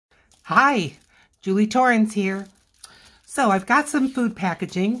Hi, Julie Torrance here. So I've got some food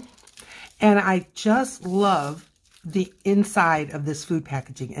packaging and I just love the inside of this food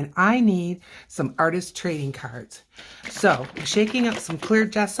packaging and I need some artist trading cards. So I'm shaking up some clear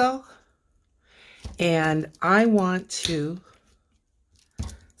gesso and I want to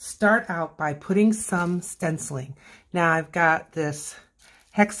start out by putting some stenciling. Now I've got this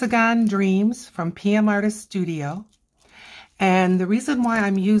Hexagon Dreams from PM Artist Studio. And the reason why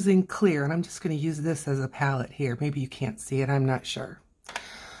I'm using clear, and I'm just going to use this as a palette here. Maybe you can't see it, I'm not sure.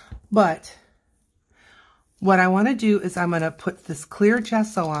 But what I want to do is I'm going to put this clear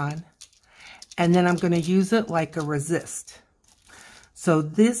gesso on, and then I'm going to use it like a resist. So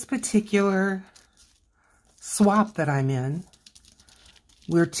this particular swap that I'm in,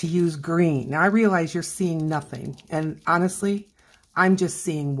 we're to use green. Now I realize you're seeing nothing, and honestly, I'm just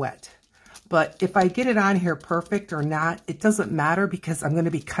seeing wet. But if I get it on here perfect or not, it doesn't matter because I'm going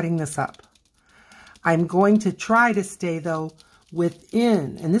to be cutting this up. I'm going to try to stay, though,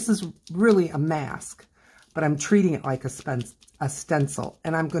 within, and this is really a mask, but I'm treating it like a stencil.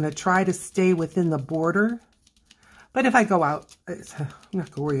 And I'm going to try to stay within the border. But if I go out, I'm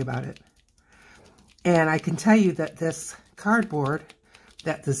not going to worry about it. And I can tell you that this cardboard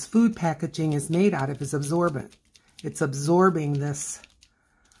that this food packaging is made out of is absorbent. It's absorbing this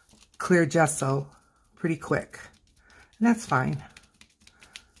clear gesso pretty quick, and that's fine.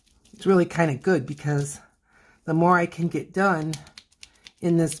 It's really kind of good because the more I can get done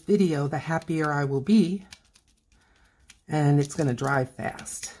in this video, the happier I will be, and it's going to dry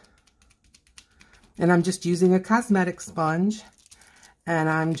fast. And I'm just using a cosmetic sponge, and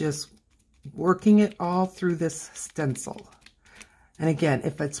I'm just working it all through this stencil. And again,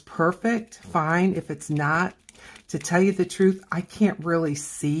 if it's perfect, fine. If it's not, to tell you the truth, I can't really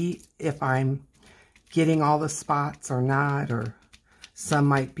see if I'm getting all the spots or not, or some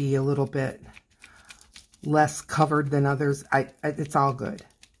might be a little bit less covered than others. It's all good.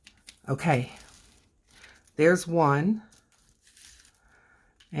 Okay, there's one.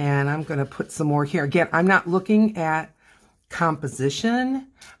 And I'm going to put some more here. Again, I'm not looking at composition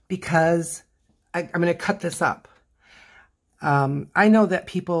because I'm going to cut this up. I know that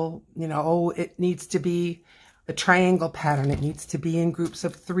people, oh, it needs to be a triangle pattern. It needs to be in groups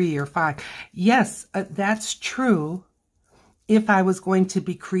of 3 or 5. Yes, that's true if I was going to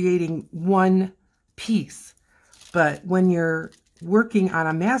be creating one piece. But when you're working on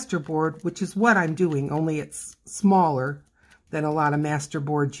a master board, which is what I'm doing, only it's smaller than a lot of master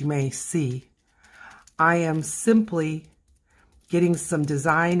boards you may see, I am simply getting some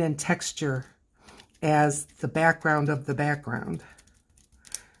design and texture as the background of the background.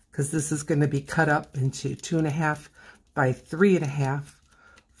 Because this is going to be cut up into 2.5 by 3.5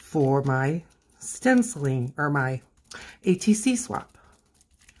 for my stenciling, or my ATC swap.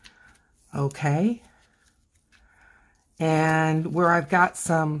 Okay. And where I've got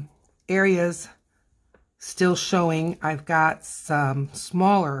some areas still showing, I've got some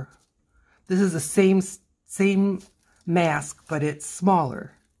smaller. This is the same mask, but it's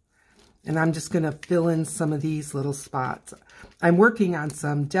smaller. And I'm just going to fill in some of these little spots. I'm working on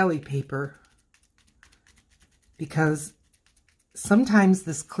some deli paper because sometimes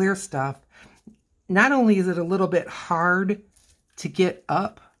this clear stuff, not only is it a little bit hard to get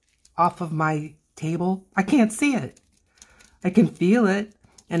up off of my table, I can't see it. I can feel it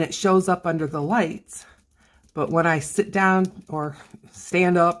and it shows up under the lights. But when I sit down or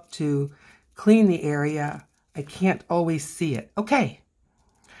stand up to clean the area, I can't always see it. Okay.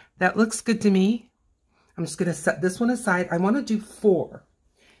 That looks good to me. I'm just going to set this one aside. I want to do 4.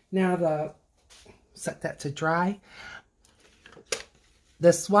 Now, set that to dry.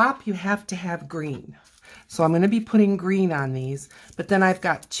 The swap, you have to have green. So I'm going to be putting green on these. But then I've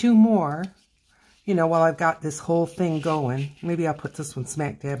got 2 more, while I've got this whole thing going. Maybe I'll put this one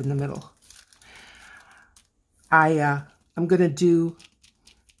smack dab in the middle. I'm going to do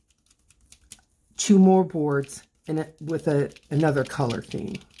 2 more boards in it with another color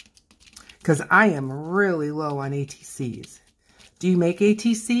theme. Because I am really low on ATCs. Do you make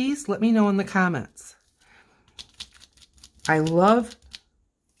ATCs? Let me know in the comments. I love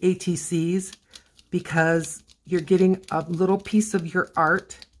ATCs because you're getting a little piece of your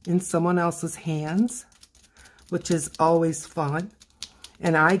art in someone else's hands, which is always fun.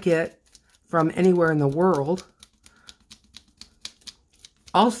 And I get from anywhere in the world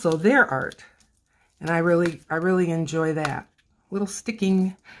also their art. And I really enjoy that. A little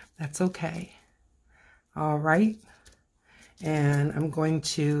sticking. That's okay. All right. And I'm going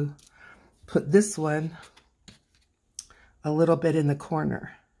to put this one a little bit in the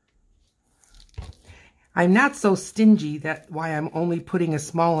corner. I'm not so stingy, that's why I'm only putting a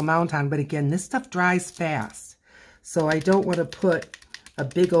small amount on, but again, this stuff dries fast. So I don't want to put a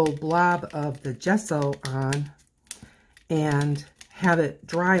big old blob of the gesso on and have it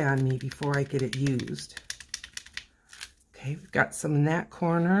dry on me before I get it used. Okay, we've got some in that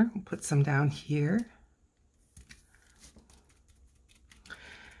corner. We'll put some down here.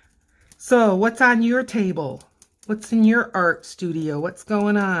 So what's on your table? What's in your art studio? What's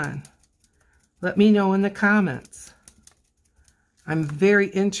going on? Let me know in the comments. I'm very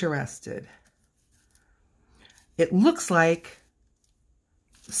interested. It looks like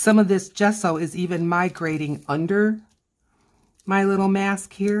some of this gesso is even migrating under my little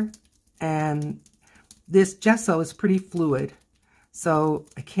mask here, and this gesso is pretty fluid, so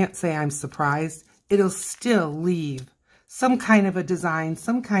I can't say I'm surprised. It'll still leave some kind of a design,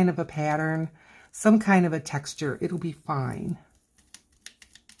 some kind of a pattern, some kind of a texture. It'll be fine.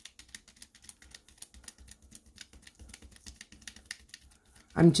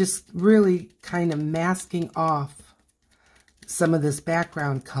 I'm just really kind of masking off some of this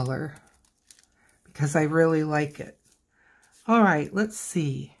background color because I really like it. All right, let's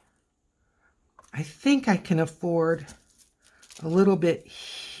see. I think I can afford a little bit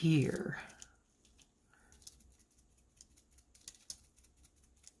here.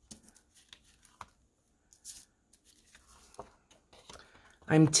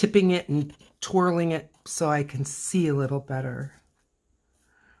 I'm tipping it and twirling it so I can see a little better.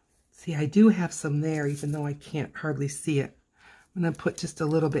 See, I do have some there, even though I can't hardly see it. I'm going to put just a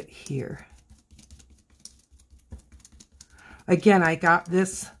little bit here. Again, I got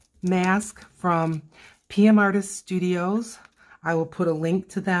this mask from PM Artist Studios. I will put a link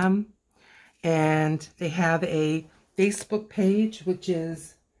to them. And they have a Facebook page, which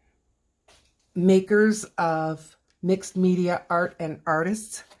is Makers of Mixed Media Art and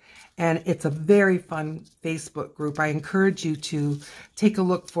Artists. And it's a very fun Facebook group. I encourage you to take a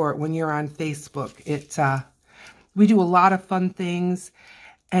look for it when you're on Facebook. We do a lot of fun things,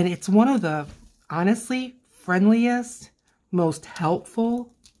 and it's one of the, honestly, friendliest, most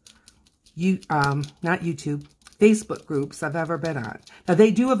helpful, Facebook groups I've ever been on. Now,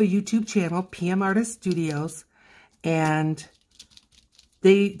 they do have a YouTube channel, PM Artist Studios, and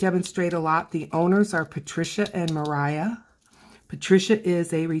they demonstrate a lot. The owners are Patricia and Mariah. Patricia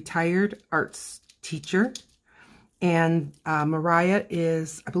is a retired arts teacher, and Mariah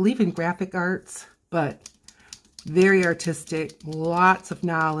is, I believe, in graphic arts, but very artistic, lots of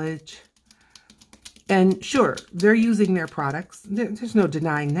knowledge. And sure, they're using their products. There's no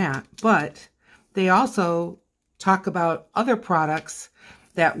denying that, but they also talk about other products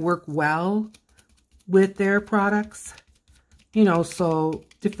that work well with their products. You know, so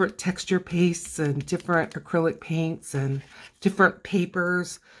different texture pastes and different acrylic paints and different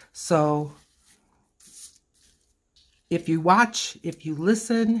papers. So if you watch, if you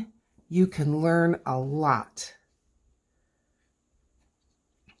listen, you can learn a lot.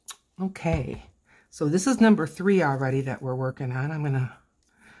 Okay, so this is number 3 already that we're working on. I'm going to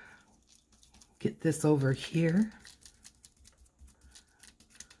get this over here.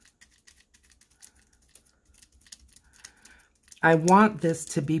 I want this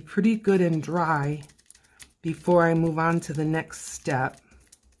to be pretty good and dry before I move on to the next step.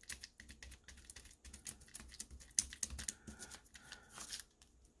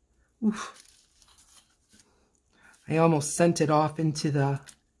 Oof. I almost sent it off into the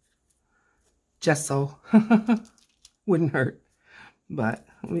gesso. Wouldn't hurt, but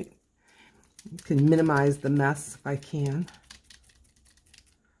we can minimize the mess if I can.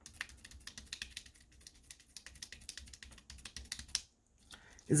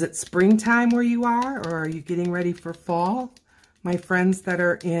 Is it springtime where you are, or are you getting ready for fall? My friends that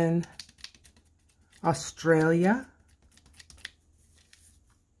are in Australia.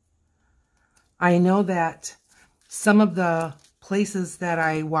 I know that some of the places that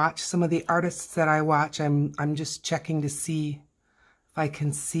I watch, some of the artists that I watch, I'm just checking to see if I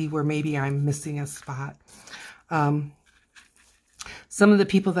can see where maybe I'm missing a spot. Some of the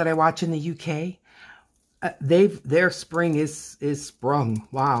people that I watch in the UK, their spring is sprung.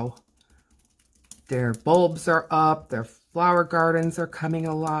 Wow. Their bulbs are up, their flower gardens are coming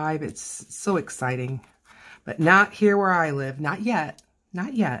alive. It's so exciting. But not here where I live. Not yet.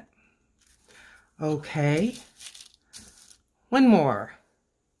 Not yet. Okay. One more.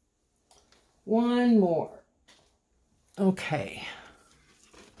 One more. Okay.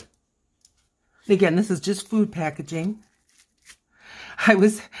 Again, this is just food packaging.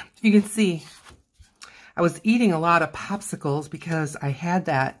 If you can see, I was eating a lot of popsicles because I had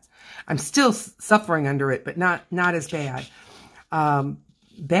that. I'm still suffering under it, but not as bad.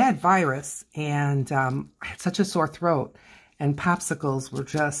 bad virus, and I had such a sore throat, and popsicles were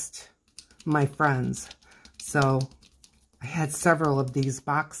just my friends. So I had several of these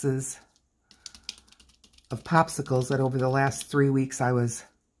boxes of popsicles that over the last 3 weeks I was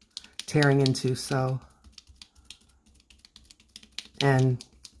tearing into. So, and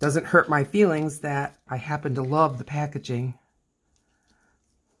doesn't hurt my feelings that I happen to love the packaging.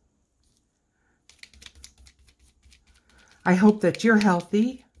 I hope that you're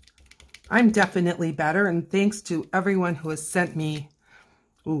healthy. I'm definitely better, and thanks to everyone who has sent me,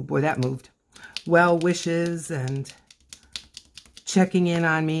 oh boy, that moved, well wishes and checking in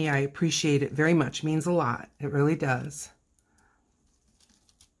on me. I appreciate it very much. It means a lot. It really does.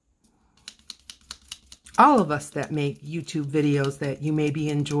 All of us that make YouTube videos that you may be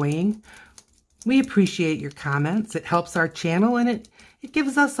enjoying, we appreciate your comments. It helps our channel, and it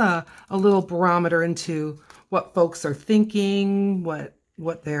gives us a little barometer into what folks are thinking,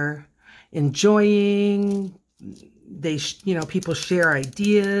 what they're enjoying. They, people share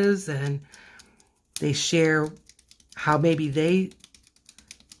ideas, and they share how maybe they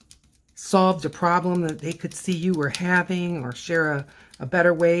solved a problem that they could see you were having, or share a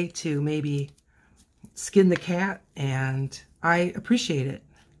better way to maybe skin the cat, and I appreciate it.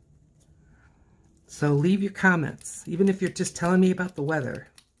 So leave your comments, even if you're just telling me about the weather.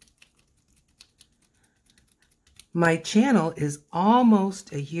 My channel is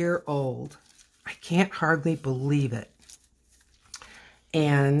almost a year old. I can't hardly believe it.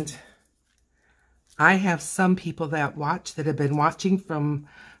 And I have some people that watch that have been watching from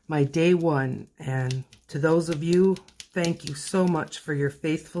my day one. And to those of you, thank you so much for your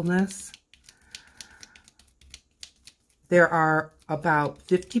faithfulness. There are about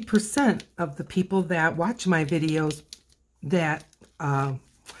 50% of the people that watch my videos that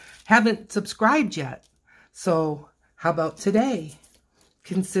haven't subscribed yet. So how about today?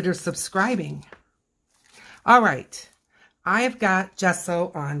 Consider subscribing. All right. I have got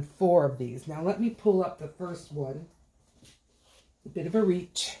gesso on 4 of these. Now let me pull up the first one. A bit of a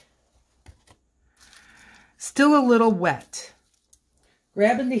reach. Still a little wet.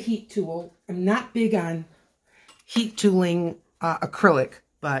 Grabbing the heat tool. I'm not big on heat tooling acrylic,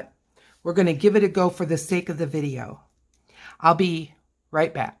 but we're going to give it a go for the sake of the video. I'll be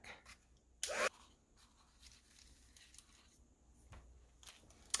right back.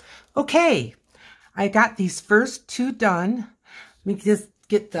 Okay, I got these first 2 done. Let me just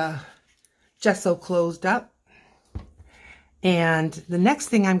get the gesso closed up. And the next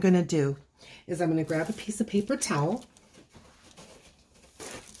thing I'm going to do is I'm going to grab a piece of paper towel.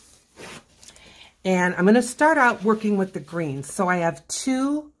 And I'm going to start out working with the greens. So I have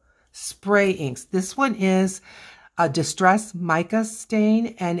 2 spray inks. This one is a Distress Mica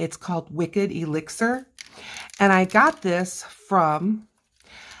stain, and it's called Wicked Elixir. And I got this from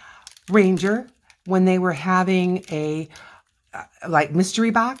Ranger when they were having a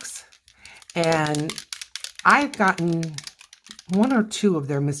mystery box, and I've gotten 1 or 2 of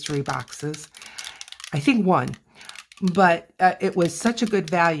their mystery boxes. I think 1, but it was such a good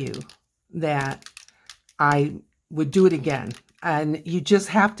value that I would do it again. And you just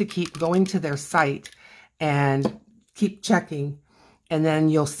have to keep going to their site and keep checking, and then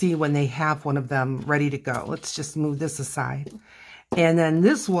you'll see when they have one of them ready to go. Let's just move this aside. And then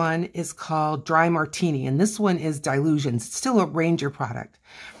this one is called Dry Martini, and this one is Dilutions. It's still a Ranger product.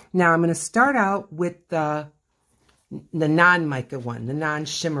 Now I'm going to start out with the non-mica one, the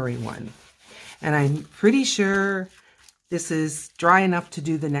non-shimmery one. And I'm pretty sure this is dry enough to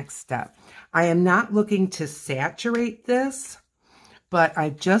do the next step. I am not looking to saturate this, but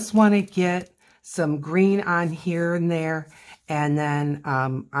I just want to get some green on here and there. And then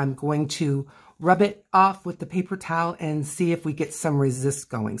I'm going to rub it off with the paper towel and see if we get some resist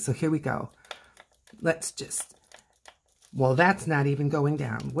going. So here we go. Let's just, well, that's not even going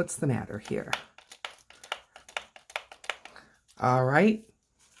down. What's the matter here? All right.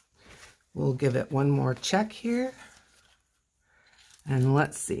 We'll give it one more check here. And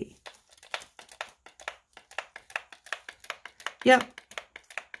let's see. Yep.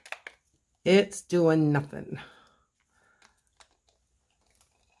 It's doing nothing.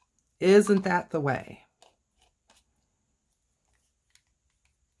 Isn't that the way?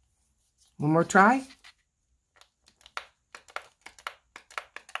 One more try.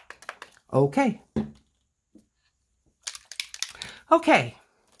 Okay. Okay.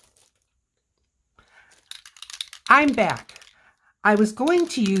 I'm back. I was going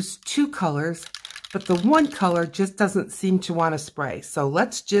to use 2 colors, but the one color just doesn't seem to want to spray. So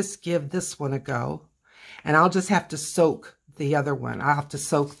let's just give this one a go. And I'll just have to soak the other one. I'll have to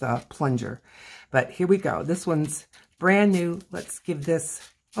soak the plunger. But here we go. This one's brand new. Let's give this,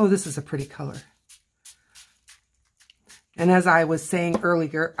 oh, this is a pretty color. And as I was saying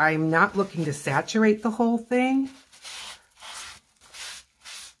earlier, I'm not looking to saturate the whole thing.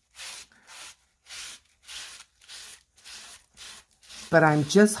 But I'm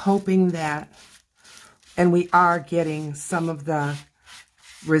just hoping that, and we are getting some of the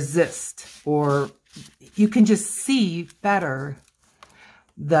resist, or you can just see better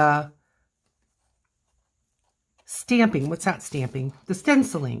the stamping. What's that stamping? The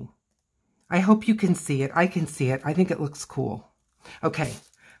stenciling. I hope you can see it. I can see it. I think it looks cool. Okay,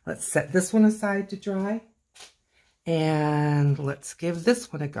 let's set this one aside to dry. And let's give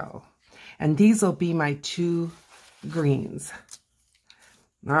this one a go. And these will be my 2 greens.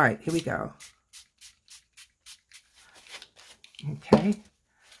 All right, here we go. Okay.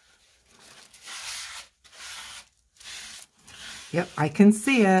 Yep, I can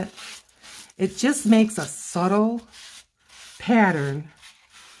see it. It just makes a subtle pattern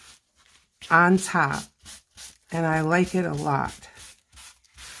on top, and I like it a lot.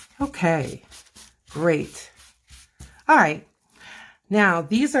 Okay, great. All right, now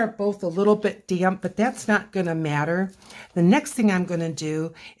these are both a little bit damp, but that's not going to matter. The next thing I'm going to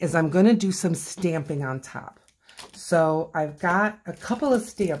do is I'm going to do some stamping on top. So I've got a couple of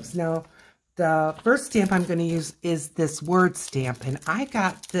stamps. Now, the first stamp I'm going to use is this word stamp, and I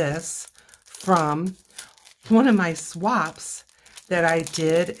got this from one of my swaps that I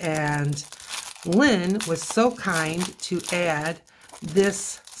did, and Lynn was so kind to add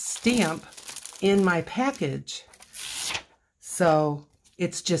this stamp in my package. So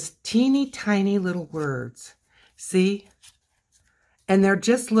it's just teeny tiny little words. See? And they're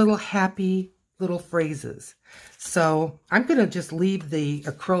just little happy little phrases. So I'm going to just leave the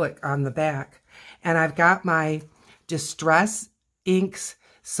acrylic on the back. And I've got my Distress inks.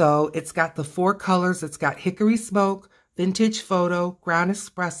 So it's got the 4 colors. It's got Hickory Smoke, Vintage Photo, Ground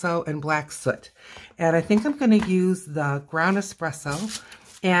Espresso, and Black Soot. And I think I'm going to use the Ground Espresso.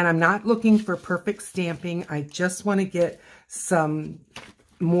 And I'm not looking for perfect stamping. I just want to get some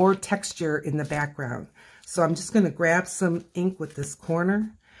more texture in the background. So I'm just going to grab some ink with this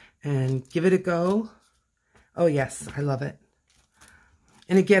corner and give it a go. Oh yes, I love it.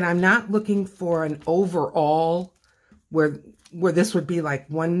 And again, I'm not looking for an overall where this would be like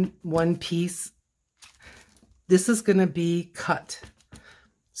one piece. This is going to be cut.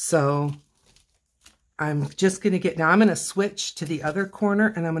 So I'm just going to get, now I'm going to switch to the other corner,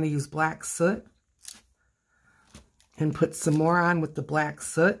 and I'm going to use Black Soot and put some more on with the Black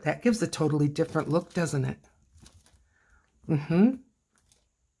Soot. That gives a totally different look, doesn't it?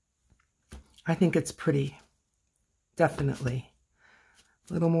 I think it's pretty. Definitely.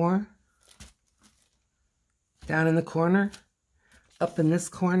 A little more. Down in the corner. Up in this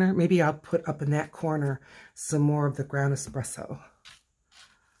corner. Maybe I'll put up in that corner some more of the Ground Espresso.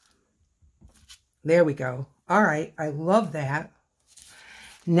 There we go. All right. I love that.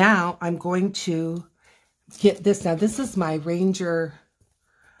 Now I'm going to get this. Now this is my Ranger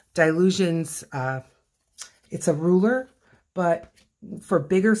Dilutions. It's a ruler, but for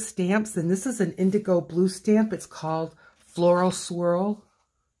bigger stamps, and this is an indigo blue stamp. It's called Floral Swirl.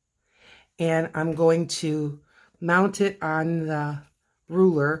 And I'm going to mount it on the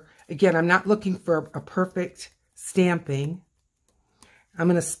ruler. Again, I'm not looking for a perfect stamping. I'm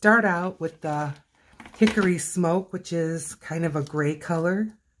going to start out with the Hickory Smoke, which is kind of a gray color,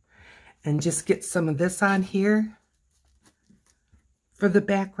 and just get some of this on here for the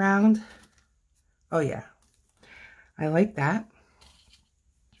background. Oh yeah, I like that.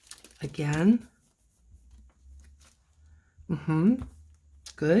 Again.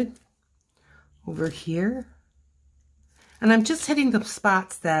 Good. Over here. And I'm just hitting the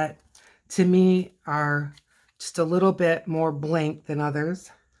spots that, to me, are just a little bit more blank than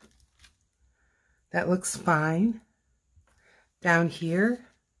others. That looks fine. Down here.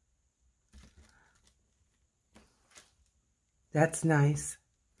 That's nice.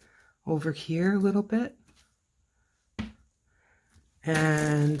 Over here a little bit.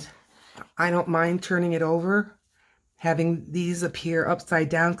 And I don't mind turning it over, having these appear upside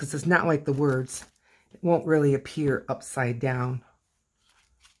down, because it's not like the words. It won't really appear upside down.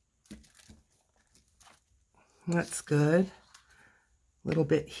 That's good. A little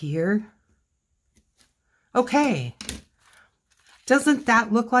bit here. Okay. Doesn't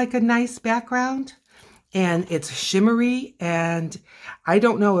that look like a nice background? And it's shimmery, and I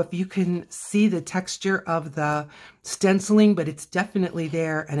don't know if you can see the texture of the stenciling, but it's definitely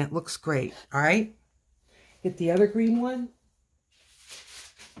there, and it looks great. All right. Get the other green one.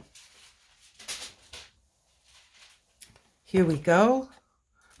 Here we go.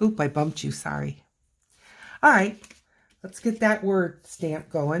 Oop, I bumped you, sorry. All right. let's get that word stamp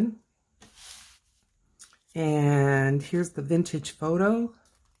going. And here's the vintage photo.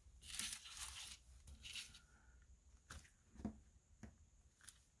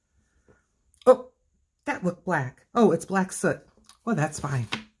 Oh, that looked black. Oh, it's black soot. Well, that's fine.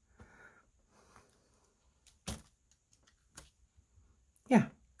 Yeah,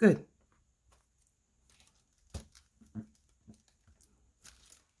 good.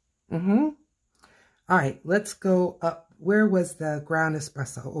 All right, let's go up. Where was the ground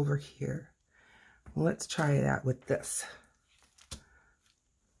espresso? Over here. Well, let's try that with this.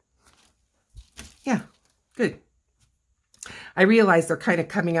 Yeah, good. I realize they're kind of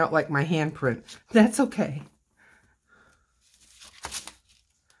coming out like my handprint. That's okay.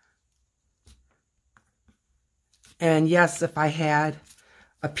 And yes, if I had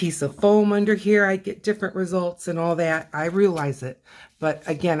a piece of foam under here, I'd get different results and all that. I realize it. But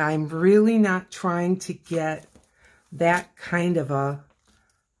again, I'm really not trying to get that kind of a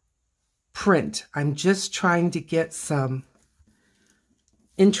print. I'm just trying to get some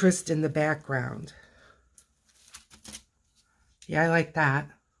interest in the background. Yeah, I like that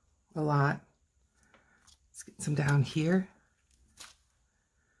a lot. Let's get some down here.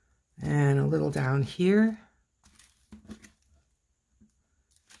 And a little down here.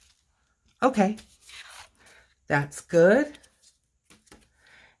 Okay, that's good.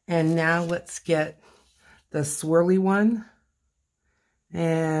 And now let's get the swirly one.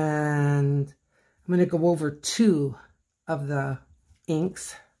 And I'm going to go over 2 of the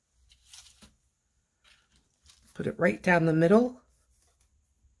inks. Put it right down the middle.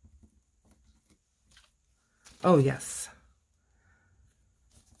 Oh, yes.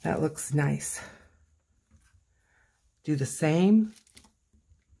 That looks nice. Do the same.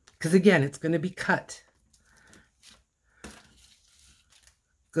 Because again, it's going to be cut.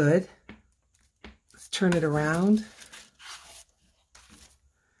 Good. Let's turn it around.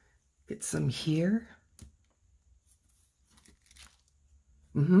 Get some here.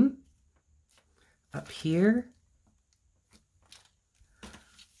 Up here.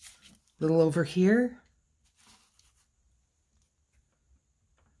 Little over here.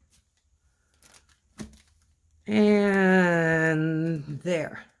 And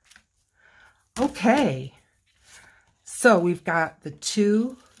there. Okay, so we've got the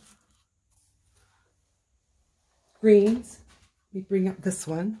 2 greens. Let me bring up this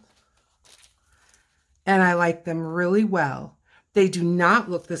one. And I like them really well. They do not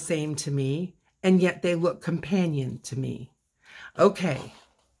look the same to me, and yet they look companion to me. Okay,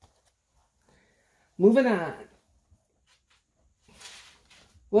 moving on.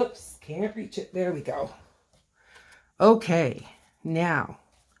 Whoops, can't reach it. There we go. Okay, now.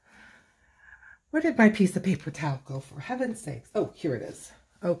 Where did my piece of paper towel go, for heaven's sakes? Oh, here it is.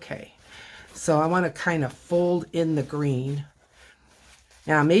 Okay. So I want to kind of fold in the green.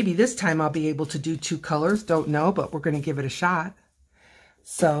 Now, maybe this time I'll be able to do 2 colors. Don't know, but we're going to give it a shot.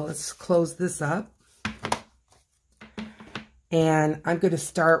 So let's close this up. And I'm going to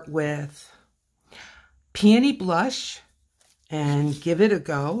start with Peony Blush and give it a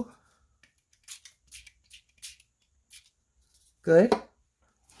go. Good.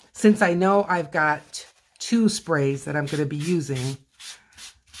 Since I know I've got 2 sprays that I'm going to be using,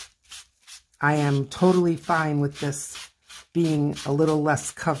 I am totally fine with this being a little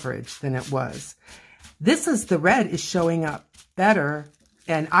less coverage than it was. This is, the red is showing up better,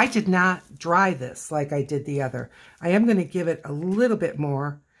 and I did not dry this like I did the other. I am going to give it a little bit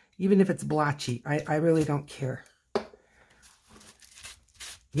more, even if it's blotchy. I really don't care.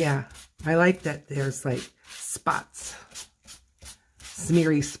 Yeah, I like that there's like spots.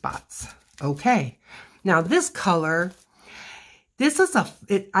 Smeary spots. Okay. Now this color, this is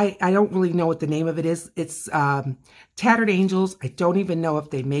I don't really know what the name of it is. It's Tattered Angels. I don't even know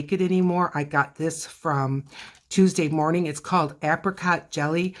if they make it anymore. I got this from Tuesday Morning. It's called Apricot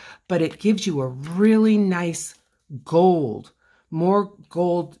Jelly, but it gives you a really nice gold, more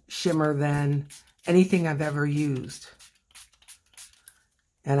gold shimmer than anything I've ever used.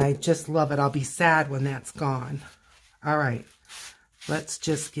 And I just love it. I'll be sad when that's gone. All right. Let's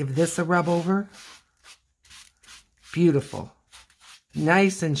just give this a rub over. Beautiful.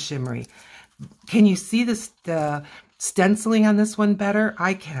 Nice and shimmery. Can you see this, the stenciling on this one better?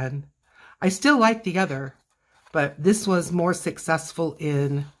 I can. I still like the other, but this was more successful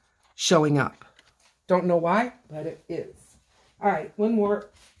in showing up. Don't know why, but it is. All right, one more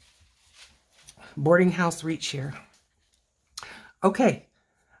boarding house reach here. Okay,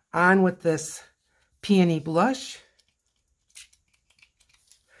 on with this Peony Blush.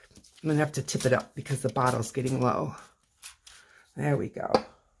 I'm going to have to tip it up because the bottle's getting low. There we go.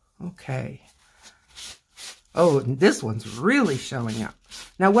 Okay. Oh, and this one's really showing up.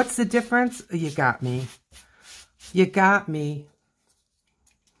 Now, what's the difference? You got me. You got me.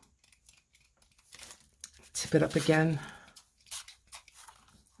 Tip it up again.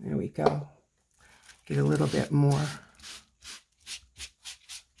 There we go. Get a little bit more.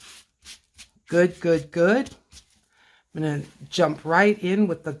 Good, good, good. I'm going to jump right in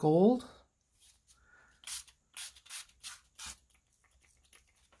with the gold.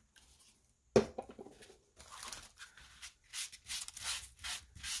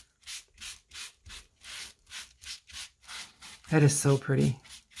 That is so pretty.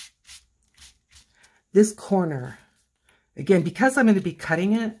 This corner, again, because I'm going to be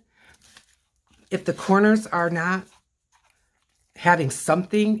cutting it, if the corners are not having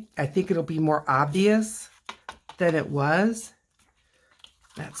something, I think it'll be more obvious than it was.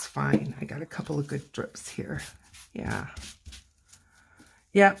 That's fine. I got a couple of good drips here. Yeah.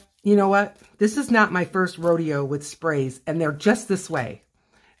 Yeah, you know what? This is not my first rodeo with sprays, and they're just this way.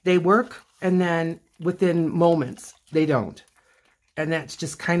 They work, and then within moments, they don't. And that's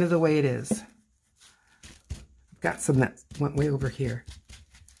just kind of the way it is. Got some that went way over here.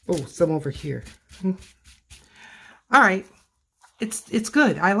 Oh, some over here. All right. It's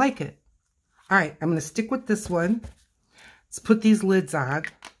good. I like it. All right. I'm going to stick with this one. Let's put these lids on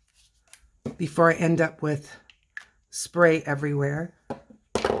before I end up with spray everywhere.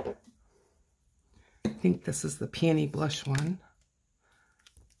 I think this is the Peony Blush one.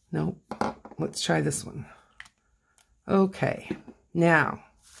 Nope. Let's try this one. Okay. Now,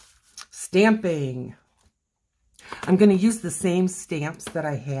 stamping. I'm going to use the same stamps that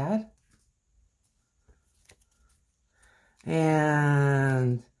I had.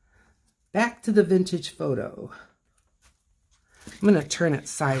 And back to the vintage photo. I'm going to turn it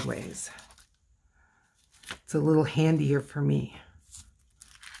sideways. It's a little handier for me.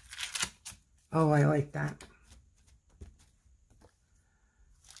 Oh, I like that.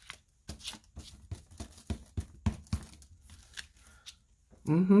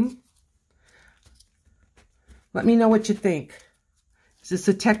 Let me know what you think. Is this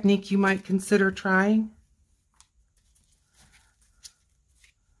a technique you might consider trying?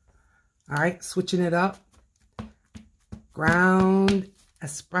 All right, switching it up. Ground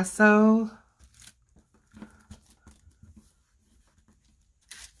espresso.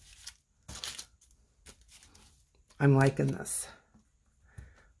 I'm liking this.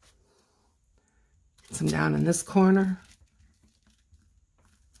 Some down in this corner.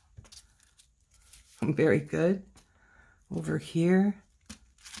 Very good. Over here.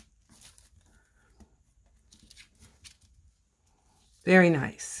 Very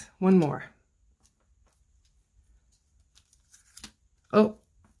nice. One more. Oh,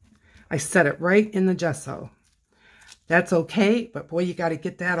 I set it right in the gesso. That's okay, but boy, you got to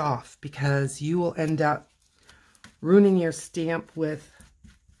get that off because you will end up ruining your stamp with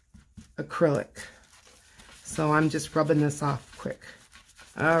acrylic. So I'm just rubbing this off quick.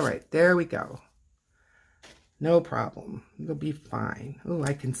 All right, there we go. No problem. It'll be fine. Oh,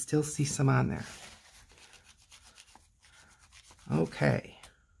 I can still see some on there. Okay.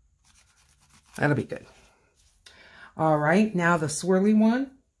 That'll be good. All right, now the swirly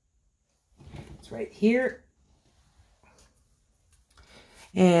one. It's right here.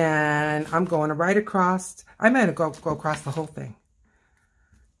 And I'm going right across. I'm going to go across the whole thing.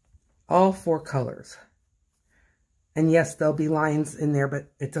 All 4 colors. And yes, there'll be lines in there,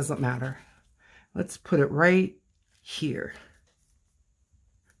 but it doesn't matter. Let's put it right here.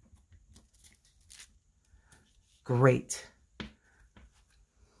 Great. A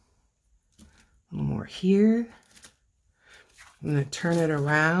little more here. I'm going to turn it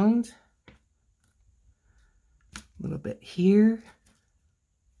around. A little bit here.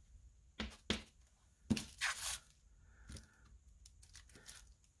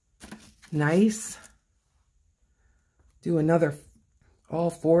 Nice. Do another, all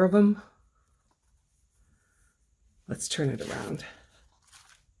 4 of them. Let's turn it around.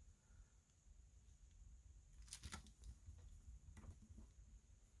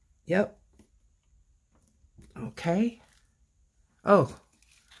 Yep. Okay. Oh,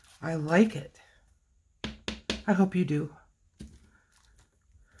 I like it. I hope you do.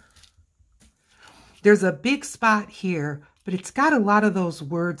 There's a big spot here, but it's got a lot of those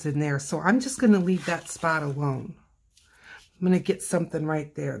words in there, so I'm just going to leave that spot alone. I'm going to get something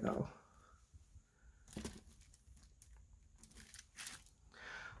right there, though.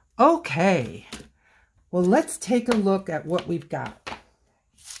 Okay, well, let's take a look at what we've got.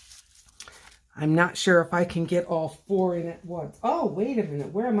 I'm not sure if I can get all 4 in at once. Oh, wait a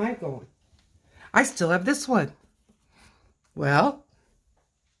minute. Where am I going? I still have this one. Well,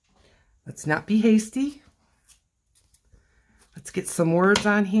 let's not be hasty. Let's get some words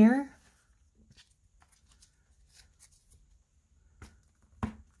on here.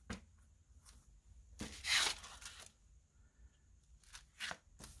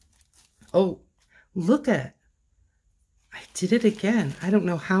 Oh, look at, I did it again. I don't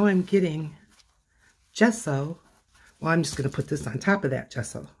know how I'm getting gesso. Well, I'm just going to put this on top of that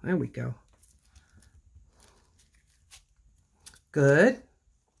gesso. There we go. Good.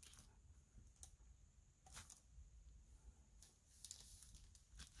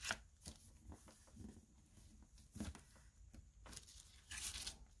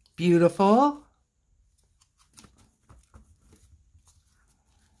 Beautiful.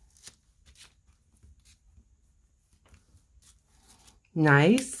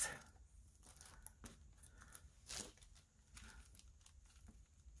 Nice.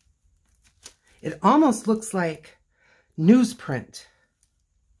 It almost looks like newsprint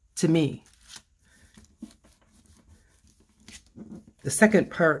to me. The second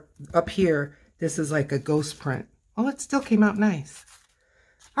part up here, this is like a ghost print. Oh, it still came out nice.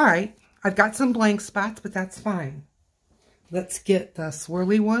 All right, I've got some blank spots, but that's fine. Let's get the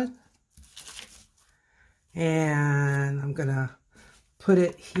swirly one. And I'm gonna put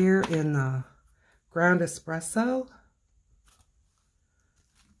it here in the ground espresso.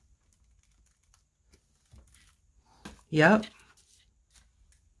 Yep.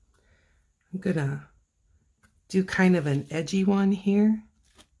 I'm gonna do kind of an edgy one here.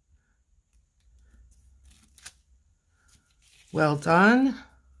 Well done.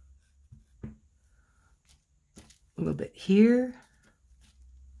 A little bit here.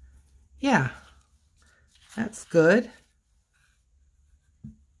 Yeah, that's good.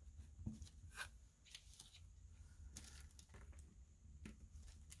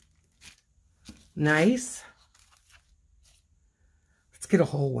 Nice. Let's get a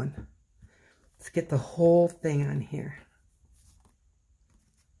whole one. Let's get the whole thing on here.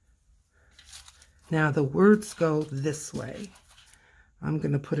 Now the words go this way. I'm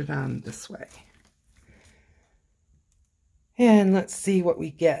going to put it on this way. And let's see what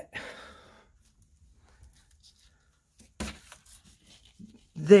we get.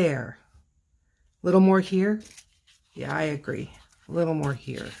 There. A little more here. Yeah, I agree. A little more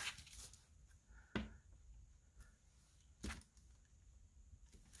here.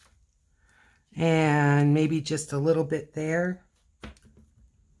 And maybe just a little bit there.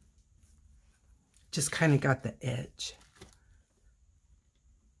 Just kind of got the edge.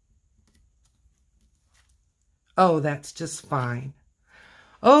 Oh, that's just fine.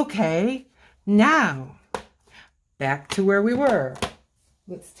 Okay, now back to where we were.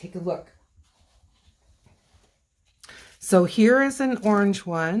 Let's take a look. So here is an orange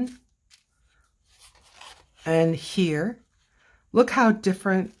one. And here, look how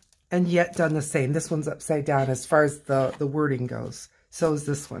different and yet done the same. This one's upside down as far as the wording goes. So is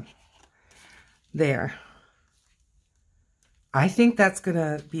this one. There. I think that's going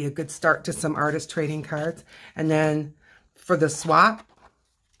to be a good start to some artist trading cards. And then for the swap,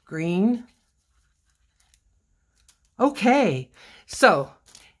 green. Okay, so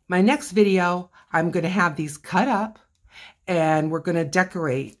my next video, I'm going to have these cut up and we're going to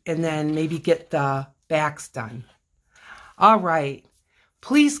decorate and then maybe get the backs done. All right.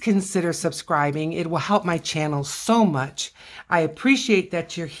 Please consider subscribing. It will help my channel so much. I appreciate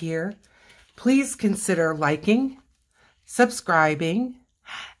that you're here. Please consider liking, subscribing,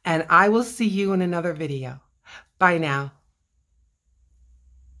 and I will see you in another video. Bye now.